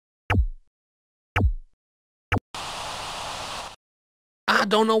I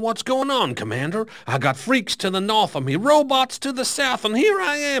don't know what's going on, Commander. I got freaks to the north of me, robots to the south, and here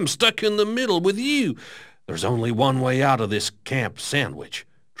I am, stuck in the middle with you. There's only one way out of this camp sandwich.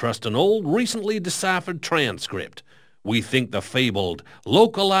 Trust an old, recently deciphered transcript. We think the fabled,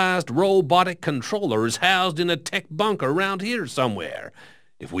 localized robotic controller is housed in a tech bunker around here somewhere.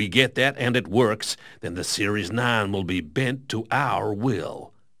 If we get that and it works, then the Series 9 will be bent to our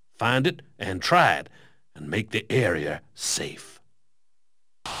will. Find it and try it, and make the area safe.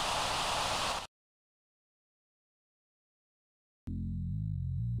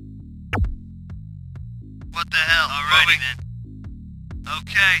 What the hell? Alrighty then.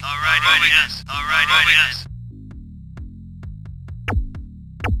 Okay. Alrighty, yes. Alrighty, yes.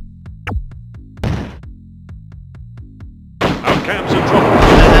 Our camp's in trouble. What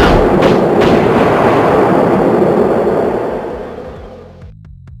the hell?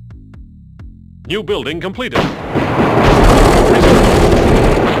 New building completed.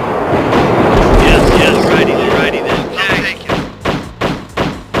 Yes, alrighty then. Okay. Thank you.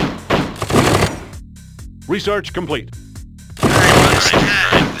 Research complete. I'm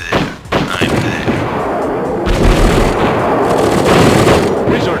there.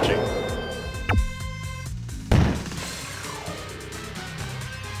 Researching.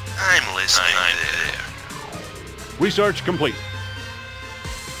 I'm listening. I'm there. Research complete.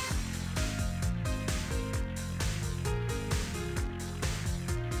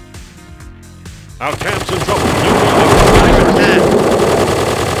 Our camp's in trouble. New building.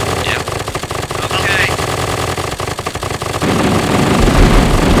 Yep. Okay.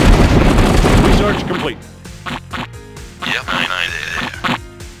 Research complete. Yep, I'm there.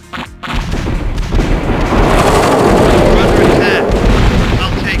 Under attack.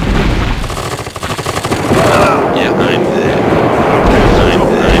 I'll take it. Yep, I'm there.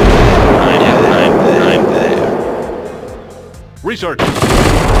 I'm there. Research.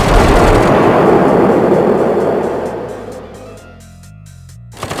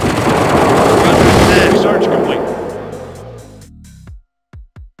 Research complete.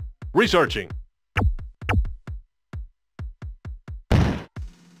 Researching.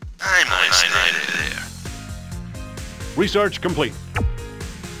 I'm listening there. Research complete.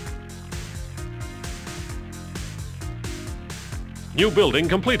 New building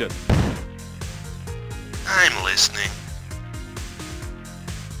completed. I'm listening.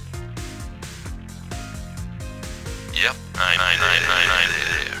 Yep, I'm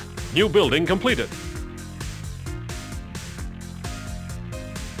there. New building completed.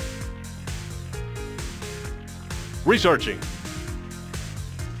 Researching.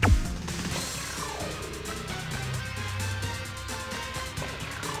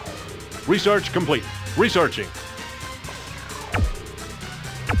 Research complete. Researching.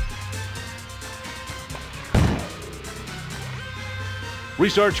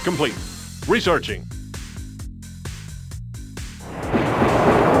 Research complete. Researching.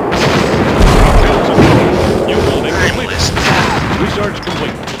 New building completed. Research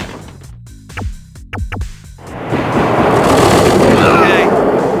complete. Okay.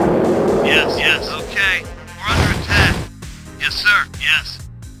 Yes, okay. We're under attack. Yes, sir, yes.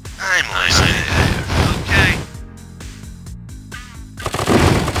 I'm listening. Okay.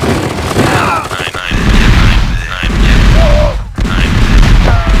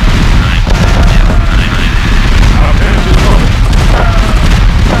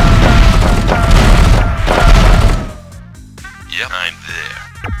 Yep, I'm there.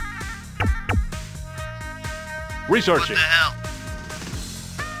 Researching. What the hell?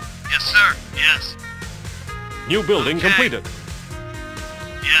 Yes, sir. Yes. New building Okay. completed.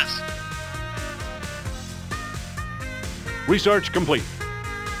 Yes. Research complete.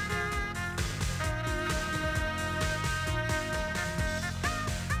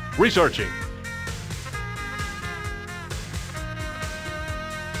 Researching.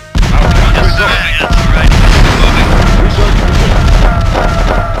 Yes, sir. Yes, all right. Moving. Research complete.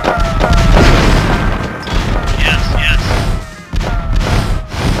 Yes.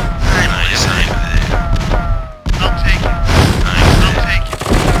 I'm listening. I'll take it. I'll take it.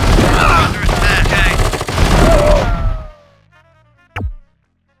 We're under attack. Okay.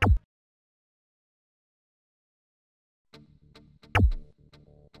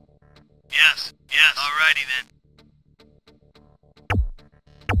 Yes. Alrighty then.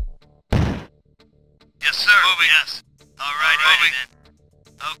 Yes, sir. Moving. Yes. Alrighty then.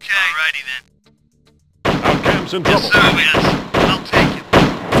 Okay. Alrighty then. Our camp's in trouble. Yes, sir. Yes. I'll take it.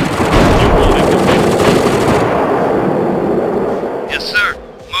 New building completed. Yes, sir.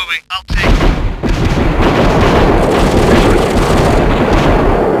 Moving. I'll take it.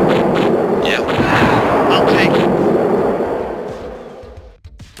 Yep. I'll take it.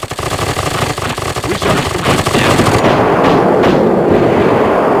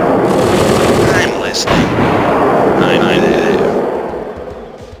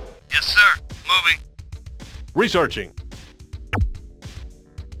 Researching.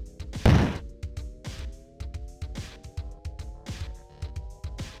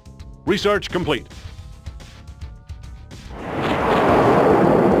 Research complete.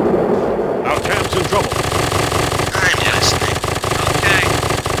 Our camp's in trouble. I'm listening. Okay.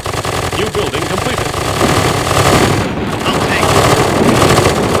 New building completed. I'll take it.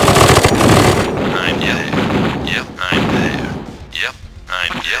 I'm there. Yep, I'm there. Yep,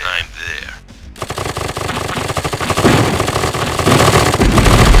 I'm there.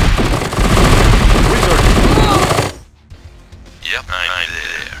 Researching. Yep, I'm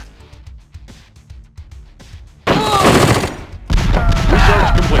there. Research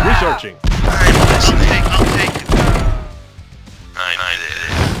complete. Researching. I'm listening. I'll take it. I'm there.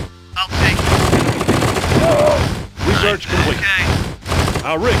 I'll take it. Research complete. Okay.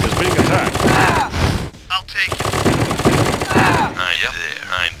 Our rig is being attacked. I'll take it. I'm there.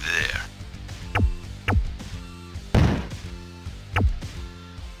 I'm there.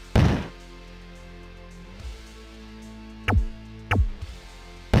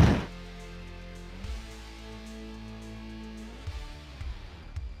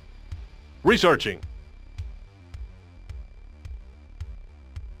 Researching.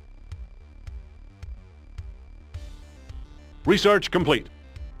 Research complete.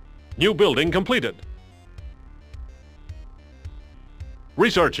 New building completed.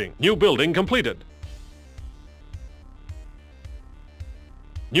 Researching. New building completed.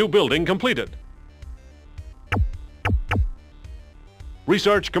 New building completed.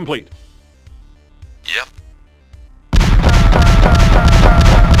 Research complete. Yep.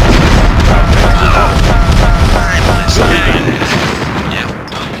 I'm listening. Yep.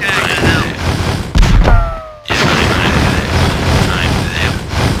 Okay. Yep, I'm there. I'm there.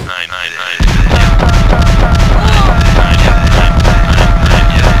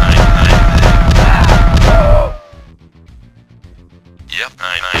 Yep,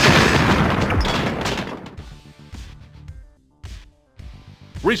 I'm there.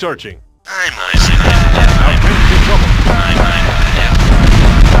 Researching. I'm listening. Our camp's in trouble.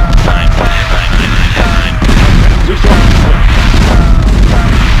 Research complete.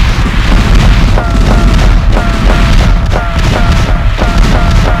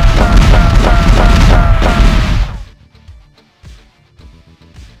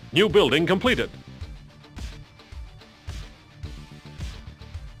 New building completed.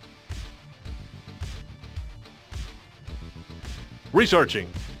 Researching.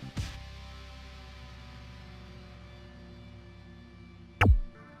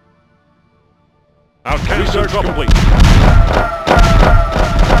 Our research complete.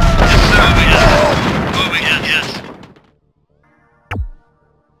 Yes, sir. Moving in, yes.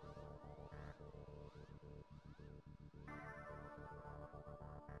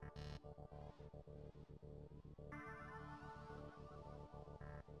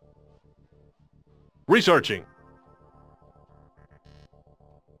 Researching.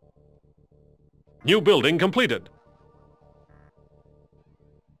 New building completed.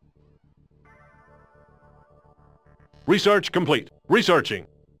 Research complete. Researching.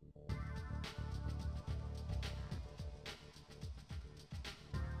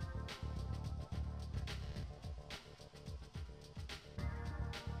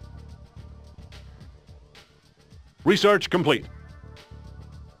 Research complete.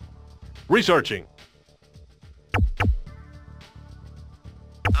 Researching.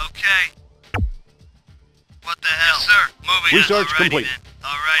 Okay. What the hell? Yes, sir. Moving Research in. complete.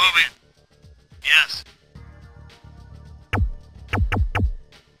 All right. Moving. Yes.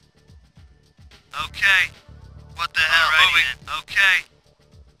 Okay. What the hell? Moving. Okay.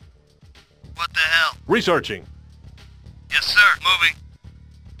 What the hell? Researching. Yes, sir. Moving.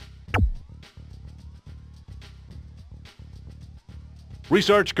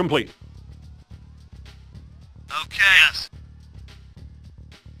 Research complete. Okay. Yes.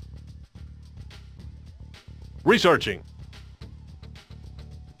 Researching.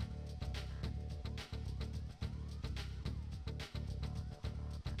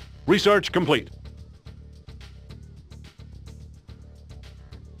 Research complete.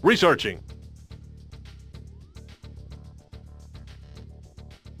 Researching.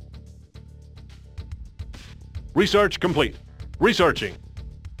 Research complete. Researching.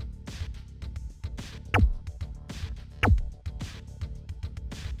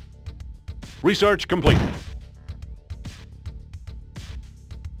 Research complete.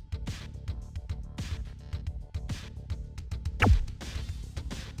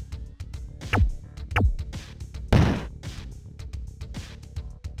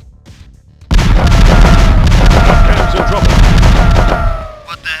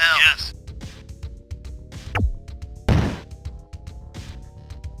 What the hell? Yes.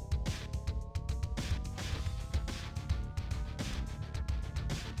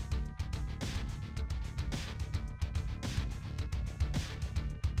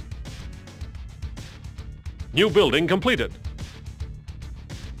 New building completed.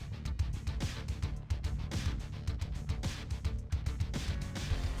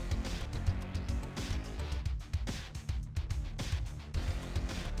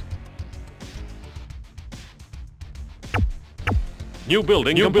 New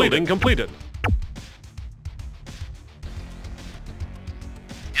building completed.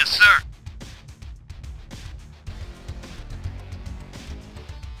 Yes, sir.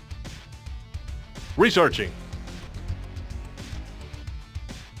 Researching.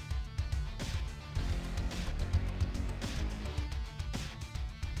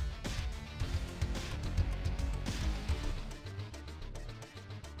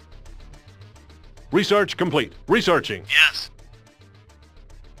 Research complete. Researching. Yes.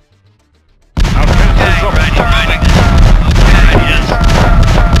 Outcast in trouble. Ready. Okay, yes.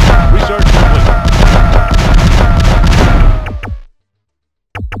 Research complete.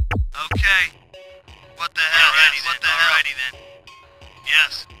 Okay. What the hell? Yes. What the hell? Alrighty then.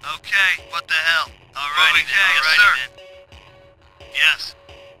 Yes. Okay. What the hell? Alrighty then. Yes, sir. Yes.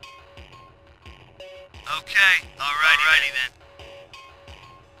 Okay. Alrighty then.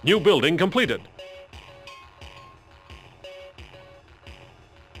 New building completed.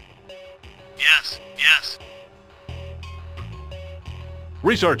 Yes. Yes.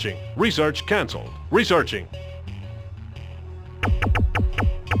 Researching. Research cancelled. Researching.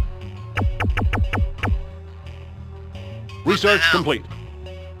 Research hell? complete.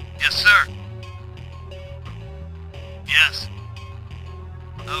 Yes, sir. Yes.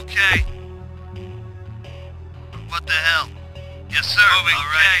 Okay. What the hell? Yes, sir. Moving.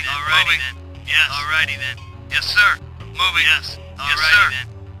 Alrighty then. Alrighty then. Yes. Alrighty then. Yes, sir. Moving. Yes. Alrighty then.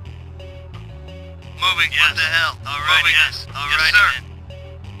 Moving. Yes. What the hell? Alrighty. Yes. Alrighty then.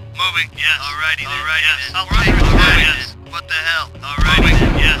 Moving. Yes. Alrighty then. Alrighty then. I'll take it. Yes. What the hell? Alrighty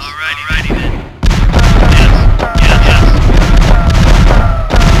then. Yes. Alrighty then. Yes. Yes. Yes.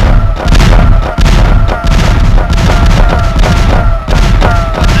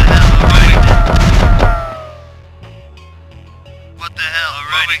 What the hell?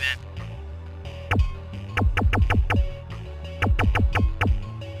 Alrighty then.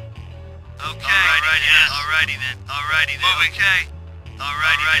 Okay. Alrighty. Yes. Alrighty then. Alrighty then. Moving. Okay.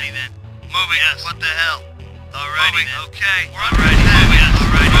 Alrighty then. Moving. Yes. What the hell? Alrighty then. Okay. Alrighty. Moving. Yes.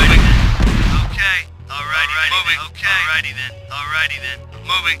 Alrighty then. Okay. Alrighty. Moving. Okay. Alrighty then. Alrighty then.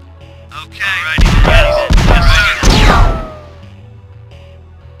 Moving. Okay. Alrighty then. Yes, sir.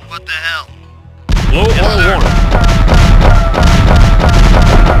 What the hell? Low Yes, oil sir. warning.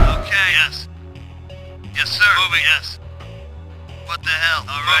 Okay. Yes. Yes, sir. Moving. Yes. What the hell?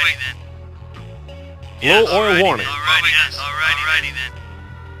 Alrighty then. Low oil alrighty warning. Then. Alrighty. Yes. Alrighty then.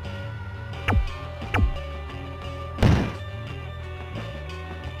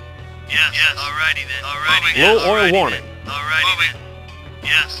 Yes. Yes. Alrighty then. Alrighty. Low Yes. oil Alrighty warning. Then. Alrighty then.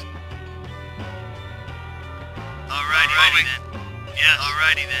 Yes. Alrighty then. Yes.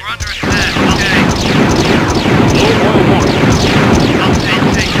 Alrighty then. We're under attack. Okay. Low oil warning. I'll take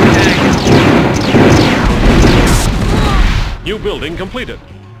okay. New building completed.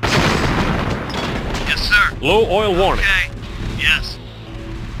 Yes, sir. Low oil warning. Okay. Yes.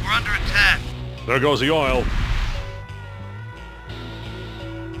 We're under attack. There goes the oil.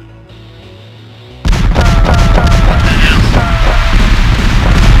 What the hell?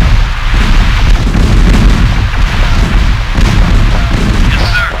 Yes,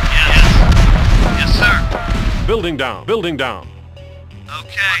 sir. Yes. Yes, sir. Building down. Building down.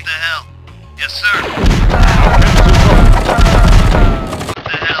 Okay. What the hell? Yes, sir. What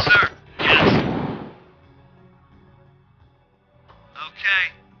the hell, sir? Yes. Okay.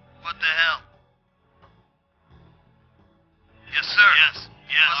 What the hell? Yes, sir. Yes.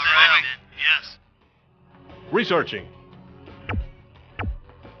 Yes. What the hell? Yes. Researching.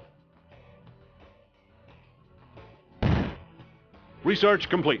 Research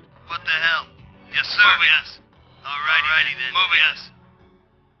complete. What the hell? Yes, sir. Yes. Alrighty then. Move yes.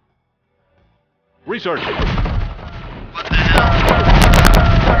 Researching. What the hell?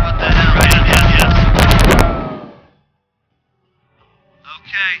 What the hell? Right. Yes.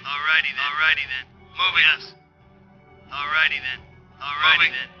 Okay. Alrighty then. Move yes. Alrighty then. Alrighty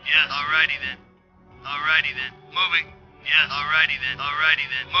then. Yes. Alrighty then. Alrighty then. Moving. Yes. Alrighty then.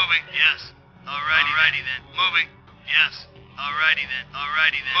 Moving. Yes. Alrighty then. Moving. Yes. Alrighty then.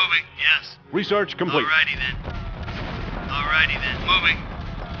 Moving. Yes. Research complete. Alrighty then. Moving.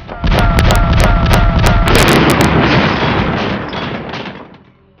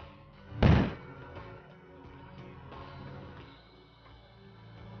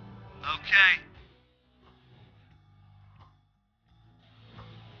 Okay.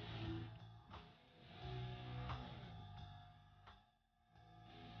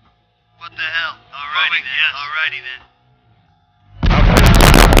 What the hell? Alrighty then. Yes. Alrighty then.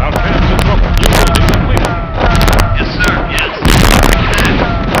 Yes, sir. Yes.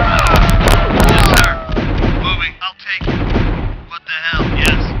 Yes, sir. Moving. I'll take it. What the hell?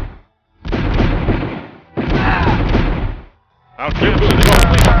 Yes. Outfit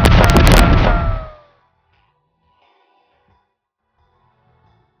complete.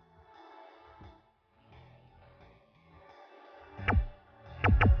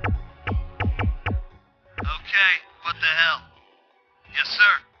 Okay. What the hell? Yes,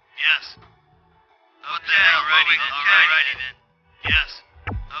 sir. Yes. What the hell? Alrighty then. Alrighty then. Yes.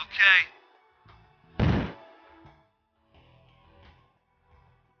 Okay.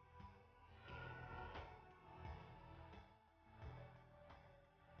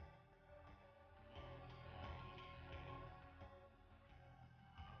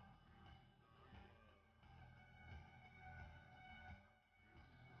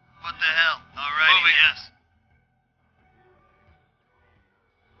 What the hell? Alrighty. Moving. Yes.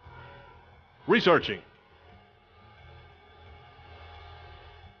 Researching.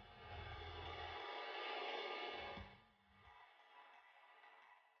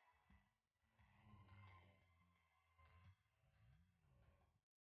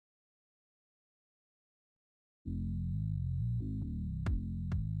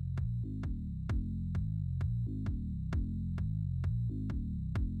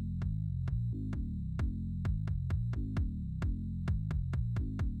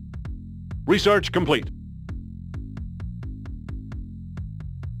 Research complete.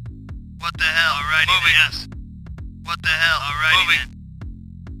 What the hell? Alrighty. Moving. Yes. What the hell? Alrighty. Moving.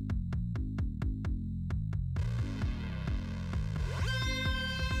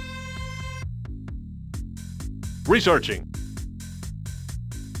 Researching.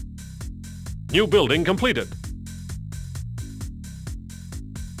 New building completed.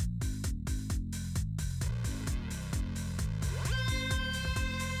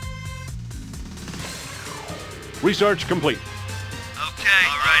 Research complete. Okay.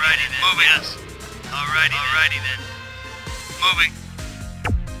 Alrighty then. Moving. Yes. Alrighty. Alrighty then. Moving.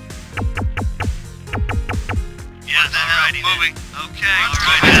 Yes. Alrighty. Moving. Okay.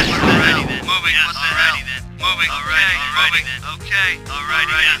 Alrighty. Yes. Alrighty then. Moving. Yes. Alrighty then. Moving. Alrighty. Alrighty then. Okay.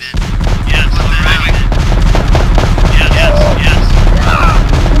 Alrighty then. Yes. Alrighty then. Yes. Yes. Yes.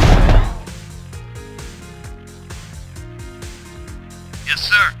 Yes,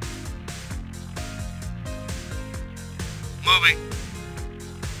 sir. Moving.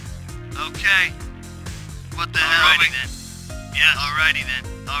 Okay. What the hell? Alrighty then. Yes. Alrighty then.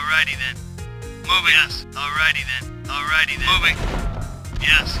 Alrighty then. Moving. Yes. Alrighty then. Alrighty then. Moving.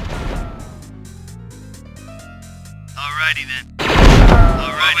 Yes. Alrighty then.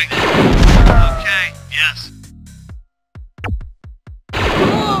 Alrighty then. Okay. Yes.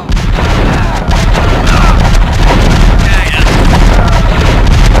 Okay. Yes.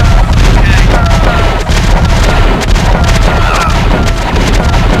 Okay.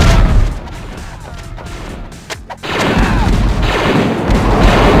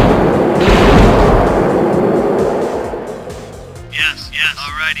 Yes, yes.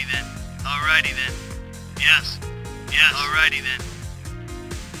 Alrighty then. Alrighty then. Yes. Yes. Alrighty then.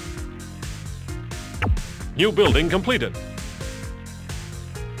 New building completed.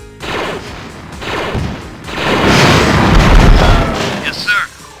 Yes, sir.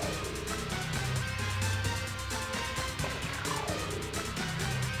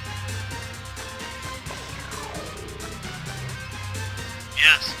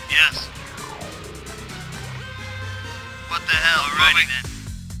 Yes, yes. What the hell? Alrighty then.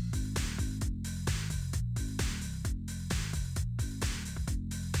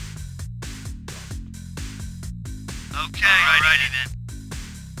 Okay. Alrighty then.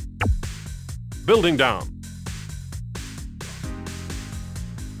 Building down.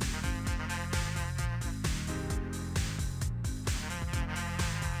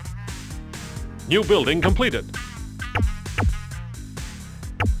 New building completed.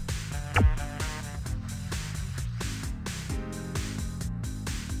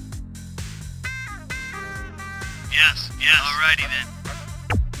 Yes, yes. Alrighty then.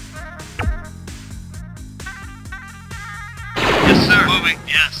 Yes, sir. Moving.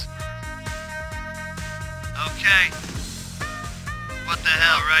 Yes. Okay. What the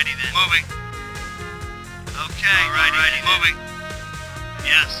hell? Alrighty then. Moving. Okay. Alrighty then. Moving.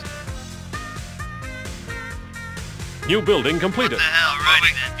 Yes. New building What completed. the hell?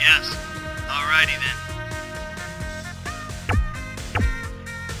 Alrighty then. Yes. Alrighty then.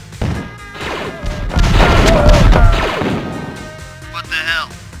 What the hell?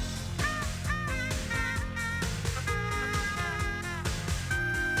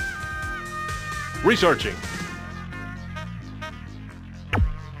 Researching.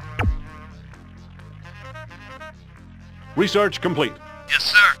 Research complete. Yes,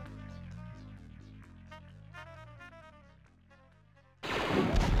 sir.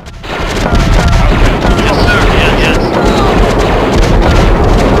 Yes, sir. Yes.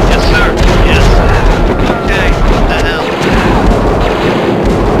 Yes, sir. Yes. Okay. What the hell?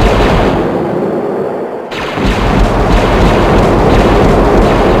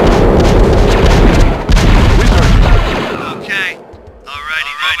 Researching. Okay.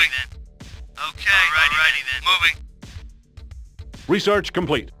 Alrighty then. Okay. Alrighty then. Moving. Research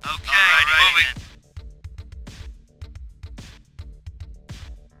complete. Okay. Alrighty then.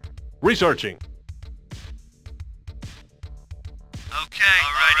 Researching. Okay.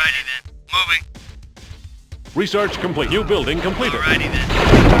 Alrighty then. Moving. Research complete. New building completed. Alrighty then.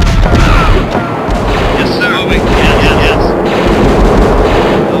 Yes, sir. Moving. Yes.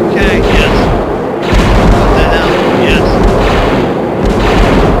 Okay. Yes. What the hell? Yes.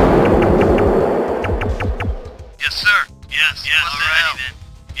 Yes, sir. Yes. Alrighty then.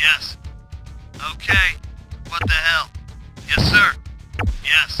 Yes. Okay. What the hell? Yes, sir.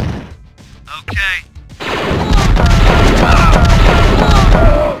 Yes. Okay.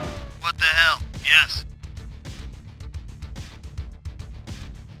 What the hell? Yes.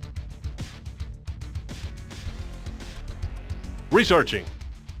 Researching.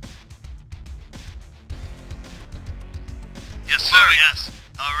 Yes, sir. Yes.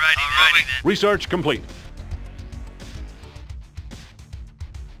 Alrighty then. Research complete.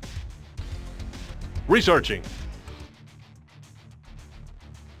 Researching.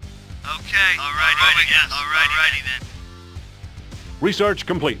 Okay. Alrighty. Yes. Alrighty then. Research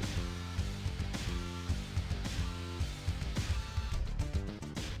complete.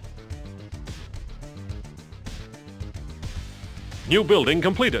 New building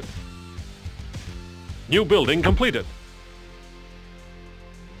completed. New building completed.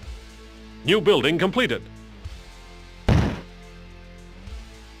 New building completed.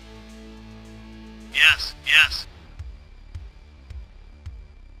 Yes.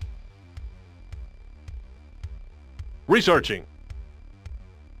 Researching.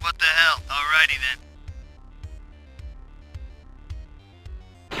 What the hell? Alrighty then.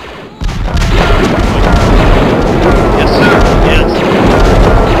 Yes, sir. Yes.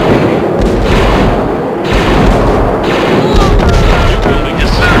 New building.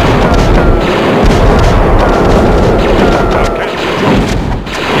 Yes, sir. Okay.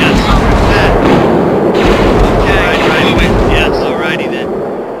 Yes. Set. Okay. Moving. Yes. Alrighty then.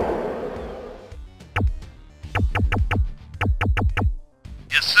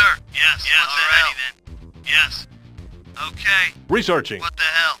 Yes, sir. Yes. Alrighty then. Yes. Okay. Researching. What the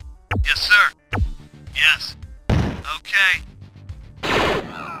hell? Yes, sir. Yes. Okay.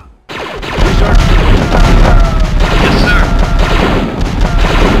 Research complete. Yes, sir.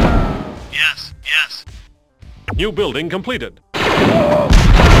 Yes. New building completed.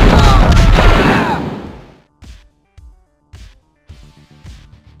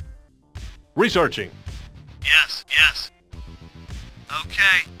 Researching. Yes.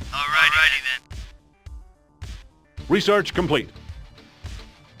 Okay. Alrighty then. Research complete.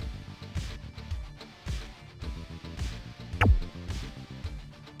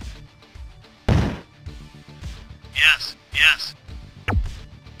 Yes.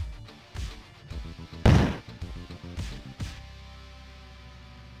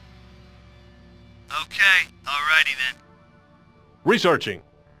 Okay. Alrighty then. Researching.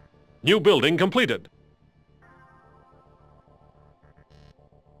 New building completed.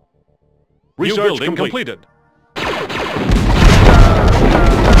 Research New building completed. Okay.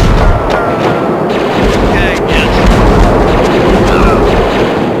 Yes.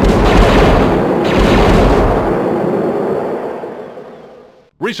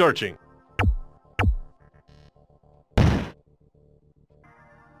 Researching.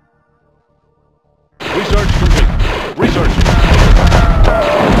 Research complete. Researching.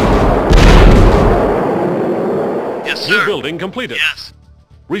 Yes, sir. New building completed. Yes.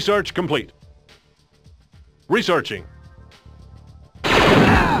 Research complete. Researching.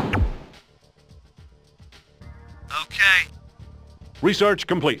 Okay. Research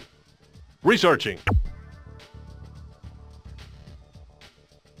complete. Researching.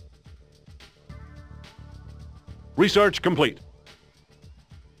 Research complete.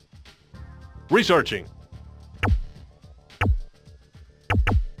 Researching.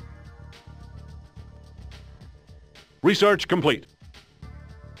 Research complete.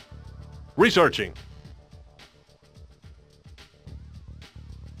 Researching.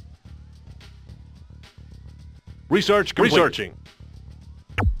 Research complete. Researching.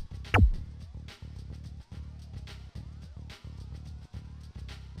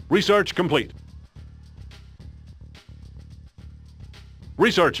 Research complete.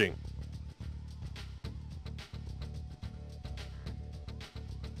 Researching.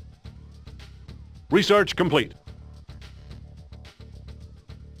 Research complete.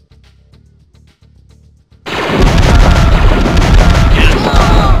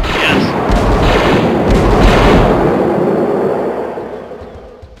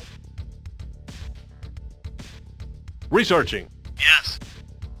 Researching. Yes.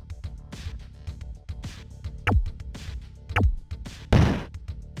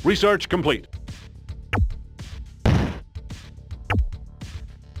 Research complete.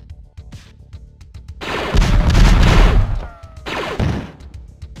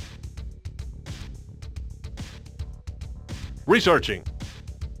 Researching.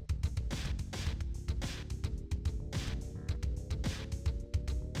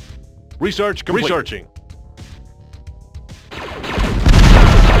 Research complete. Researching.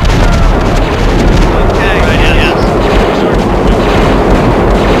 Okay, yes.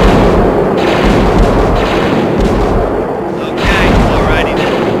 Okay, alrighty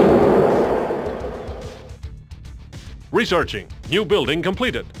then. Researching. New building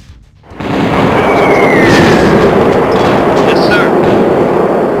completed. Yes, sir.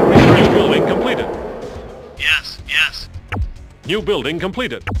 New building completed. Yes, yes. New building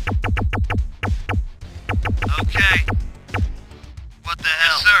completed. Okay. What the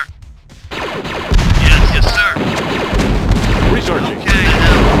hell? Yes, sir. Yes, yes, sir. Researching. Okay.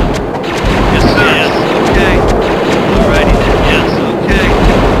 Yes, sir. Yes, okay. Alrighty then. Yes, okay.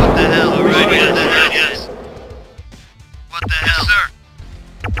 What the hell? Alrighty then. Yes. What the hell? Yes, sir.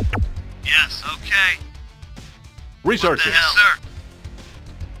 Yes, okay. Researching. Yes, sir.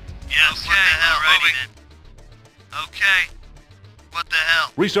 Yes, okay. What the hell? Alrighty then. Okay. What the hell?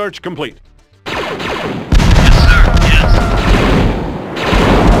 Research complete. Yes, sir. Yes.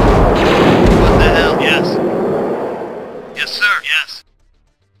 What the hell? Yes. Yes, sir. Yes.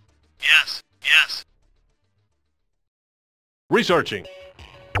 Yes. Yes. Researching.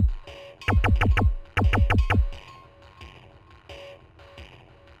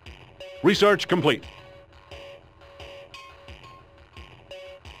 Research complete.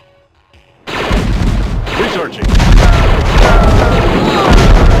 Researching.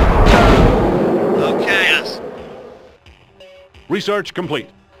 Okay. Yes. Research complete.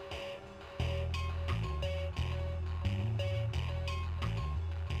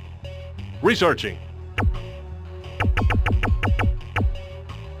 Researching.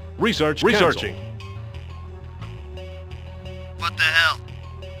 Research. Researching. What the hell?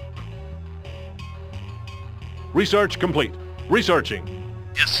 Research complete. Researching.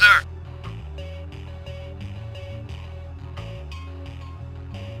 Yes, sir.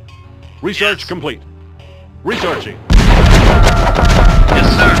 Research Yes. complete. Researching. Yes,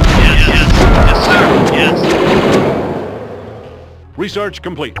 sir. Yes, yes. Yes, sir. Yes. Research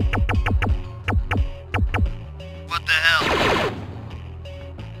complete. What the hell?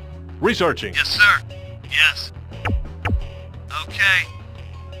 Researching. Yes, sir. Yes. Okay.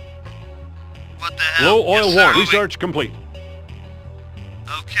 What the hell? Low oil Yes, sir. warning. Research complete.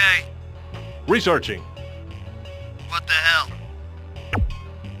 Okay. Researching. What the hell?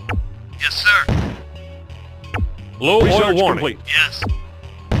 Yes, sir. Low Research oil warning. Complete. Yes.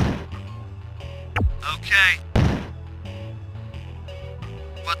 Okay.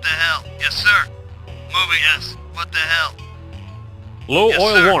 What the hell? Yes, sir. Moving. Yes. What the hell? Low Yes,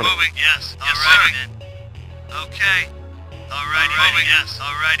 oil sir. warning. Moving. Yes. Yes, alrighty then. Okay. Alrighty. Moving. Yes.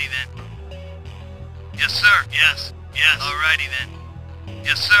 Alrighty then. Yes, sir. Yes. Yes. Alrighty then.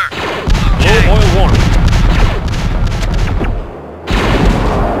 Yes, sir. Okay. Low oil warning.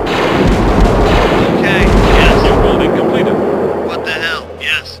 Okay. Yes. New building completed. What the hell?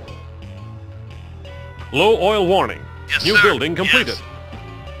 Yes. Low oil warning. Yes, New sir. building completed. Yes.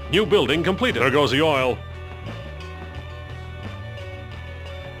 New building completed. There goes the oil.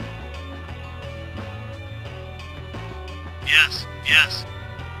 Yes. Yes.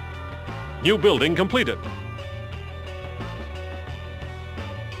 New building completed.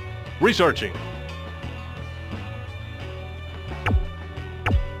 Researching.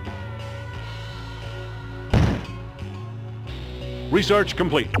 Research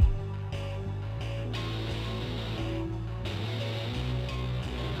complete.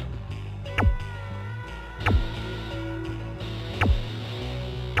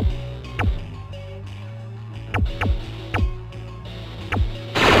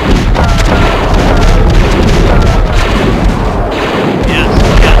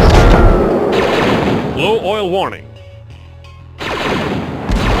 Low oil warning.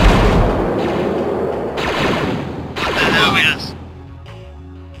 What the hell? Yes.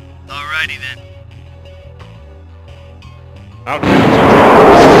 Out camps in trouble.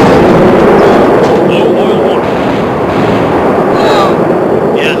 Low oil warning.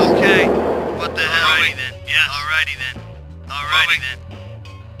 Yes. Okay. What the hell? Alrighty then. Yes. Alrighty then. Alrighty then.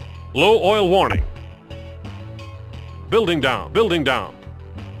 Low oil warning. Building down. Building down.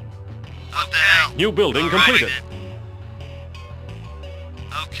 What the hell? New building completed. Then.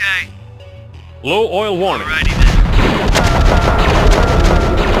 Okay. Low oil warning. Alrighty then.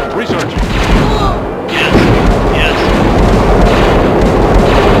 Researching. Yes. Yes.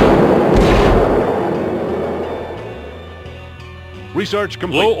 Research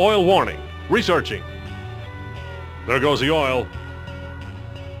complete. Low oil warning. Researching. There goes the oil.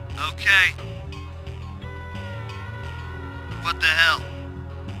 Okay. What the hell?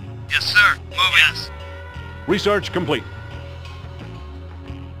 Yes, sir. Moving. Yes. Research complete.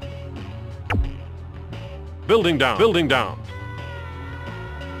 Building down. Building down.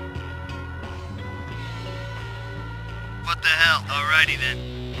 What the hell? Alrighty then.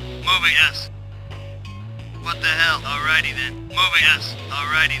 Moving. Yes. What the hell? Alrighty then. Moving. Yes.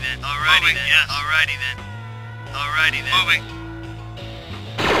 Alrighty then. Alrighty then. Yes. Alrighty then. Alrighty then. Moving.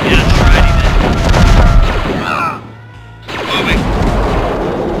 Yes. Alrighty then. Moving.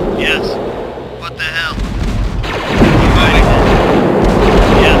 Yes. What the hell? Alrighty then.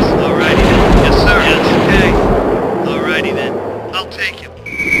 Yes. Alrighty then. Yes, sir. Yes. Okay. Alrighty then. I'll take him.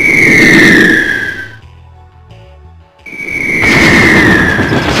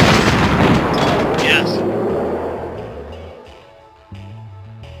 Yes.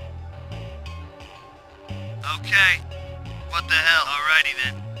 Okay. What the hell? Alrighty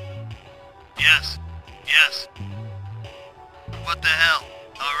then. Yes. Yes. What the hell?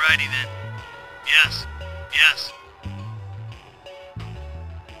 Alrighty then. Yes. Yes.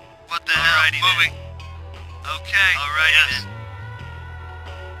 What the hell? Alrighty moving. Okay. Alright. Yes.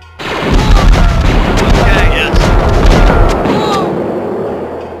 Okay. Yes.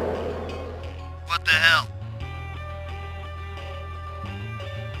 What the hell?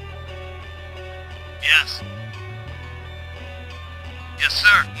 Yes. Yes,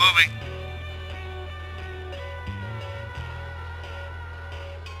 sir. Moving.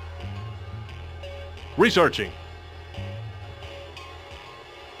 Researching.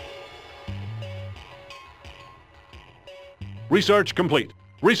 Research complete.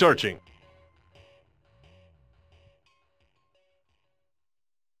 Researching.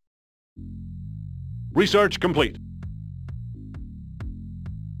 Research complete.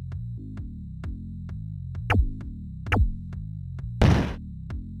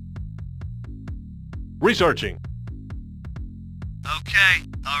 Researching. Okay.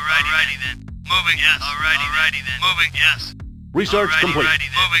 Alrighty then. Moving. Yes. Alrighty then. Moving. Yes. Research complete. Alrighty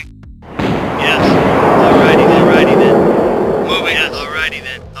then. Moving. Yes. Alrighty then. Alrighty then. Moving. Yes. Alrighty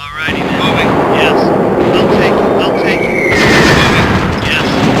then. Alrighty then. Moving. Yes. I'll take it. I'll take it. Moving. Yes.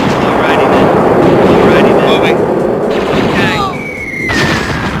 Alrighty then. Alrighty then. Moving. Okay.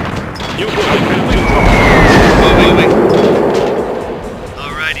 You building camps in trouble. Moving.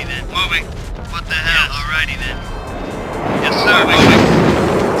 Alrighty then. Moving. What the hell? Yes. Alrighty then. Yes, sir. Moving.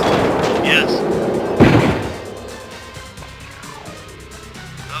 Yes.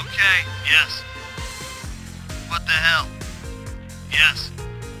 Okay. Yes. What the hell? Yes.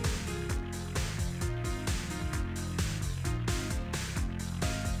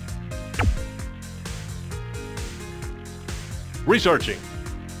 Researching.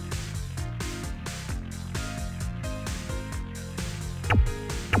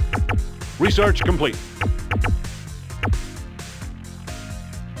 Research complete.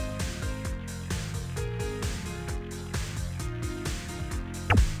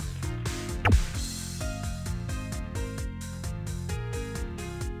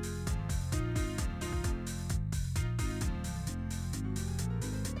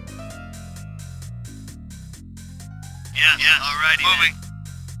 Yes. Yes. Alrighty. Moving.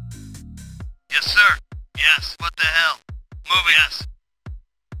 Yes, sir. Yes. What the hell? Moving. Yes.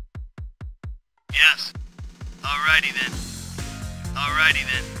 Yes. Alrighty then. Alrighty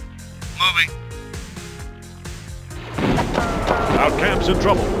then. Moving. Out camps in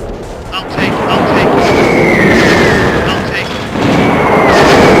trouble. I'll take it. I'll take it. I'll take it.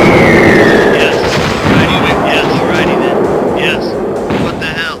 Yes. Alrighty. Moving. Yes. Alrighty then. Yes. What the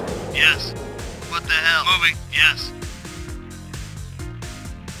hell? Yes. What the hell? Moving. Yes.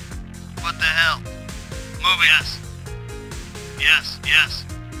 What the hell? Moving. Yes. Yes. Yes.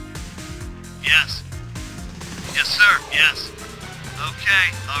 Yes. Yes, sir. Yes.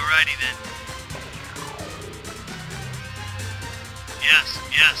 Okay. Alrighty then. Yes.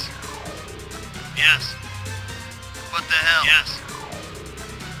 Yes. Yes. What the hell? Yes.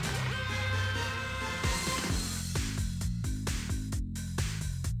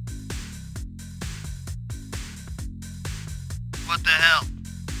 What the hell?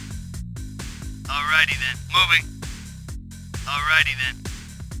 Alrighty then. Moving. Alrighty then.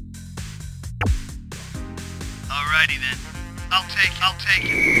 Alrighty then. I'll take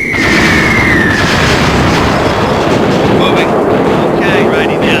it. Moving. Okay.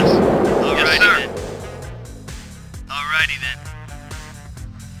 Alrighty then. Yes. Alrighty yes, sir. Then. Alrighty then.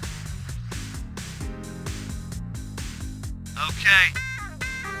 Okay.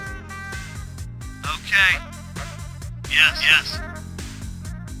 Okay. Yes, yes.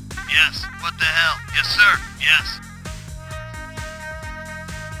 Yes. What the hell? Yes, sir. Yes.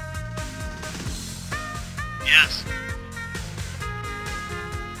 Yes.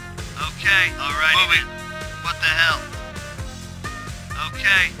 Okay. Alrighty moving. Then. What the hell?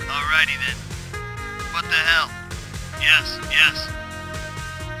 Okay. Alrighty then. What the hell? Yes. Yes.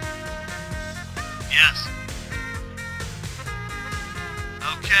 Yes.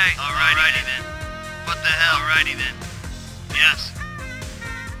 Okay. Alrighty then. What the hell? Alrighty then. Yes.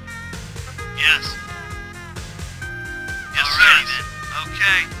 Yes. Yes, sir. Then.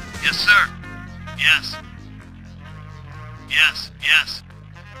 Okay. Yes, sir. Yes. Yes. Yes.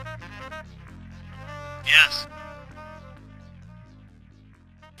 Yes.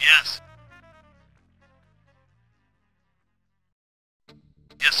 Yes.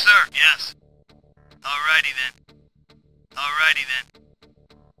 Yes, sir. Yes. Alrighty then. Alrighty then.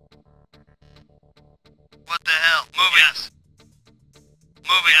 What the hell? Moving. Yes.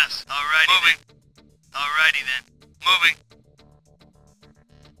 Moving. Yes. Alrighty. Moving. Then. Alrighty then. Moving.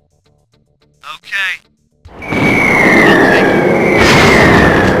 Okay. I'll take it.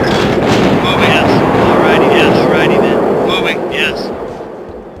 Moving. Yes. Alrighty. Yes. Alrighty then. Moving. Yes.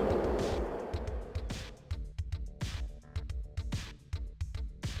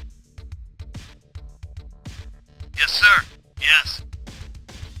 Yes, sir. Yes.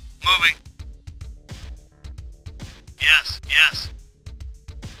 Moving. Yes, yes.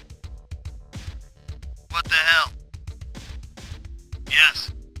 What the hell?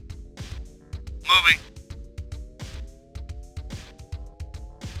 Yes. Moving.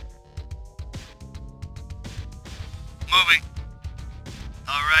 Moving.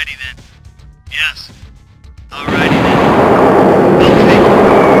 Alrighty then. Yes. Alrighty then. I'll take it.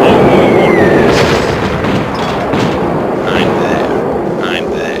 I'm there. I'm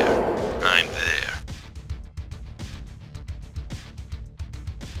there. I'm there.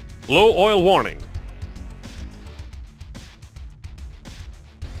 Low oil warning.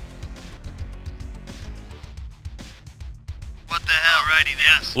 What the hell? Alrighty then.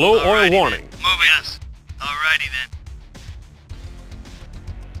 Yes. Low oil Alrighty warning. Then. Moving. Yes. Alrighty then.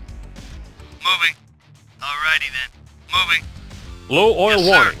 Moving. Alrighty then. Moving. Low oil yes,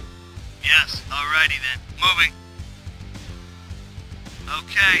 warning. Sir. Yes. Alrighty then. Moving.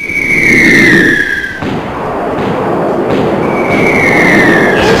 Okay.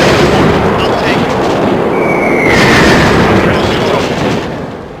 I'll take it.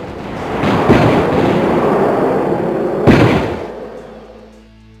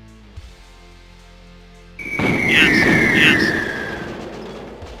 Yes. Yes.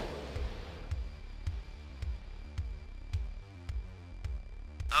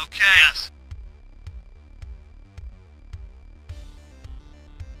 Okay. Yes.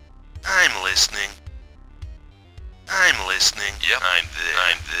 I'm listening. I'm listening. Yep. I'm there.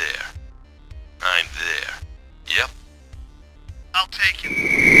 I'm there. I'm there. Yep. I'll take it.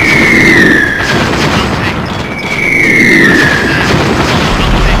 I'll take it.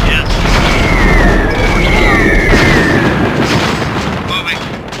 I'll take yes. Moving.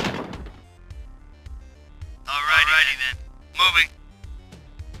 Alrighty then. Moving.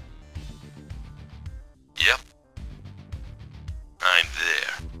 Yep. I'm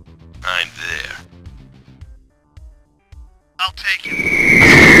there. I'm there. I'll take it.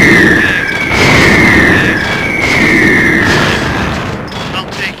 Okay. Okay. I'll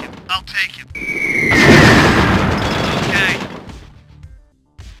take it. I'll take it. Okay.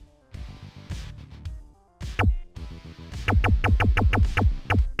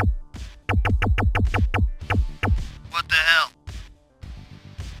 What the hell?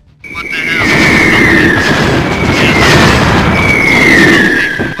 What the hell? I'll take it. Yes. I'll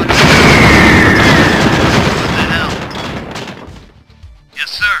take it. What the hell? What the hell? Yes,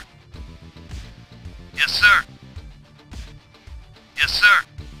 sir. Yes, sir. Yes, sir.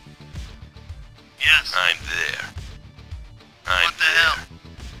 Yes. I'm there. I'm What the there. hell?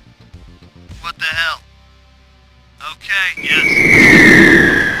 What the hell? Okay. Yes.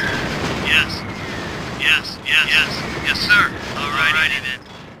 Yes. Yes. Yes. Yes. Yes, sir. Alrighty then.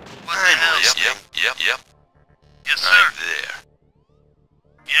 What the I'm hell? listening. Yep. Yep. Yes, sir. I'm there.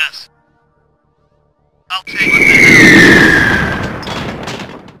 Yes. I'll take it.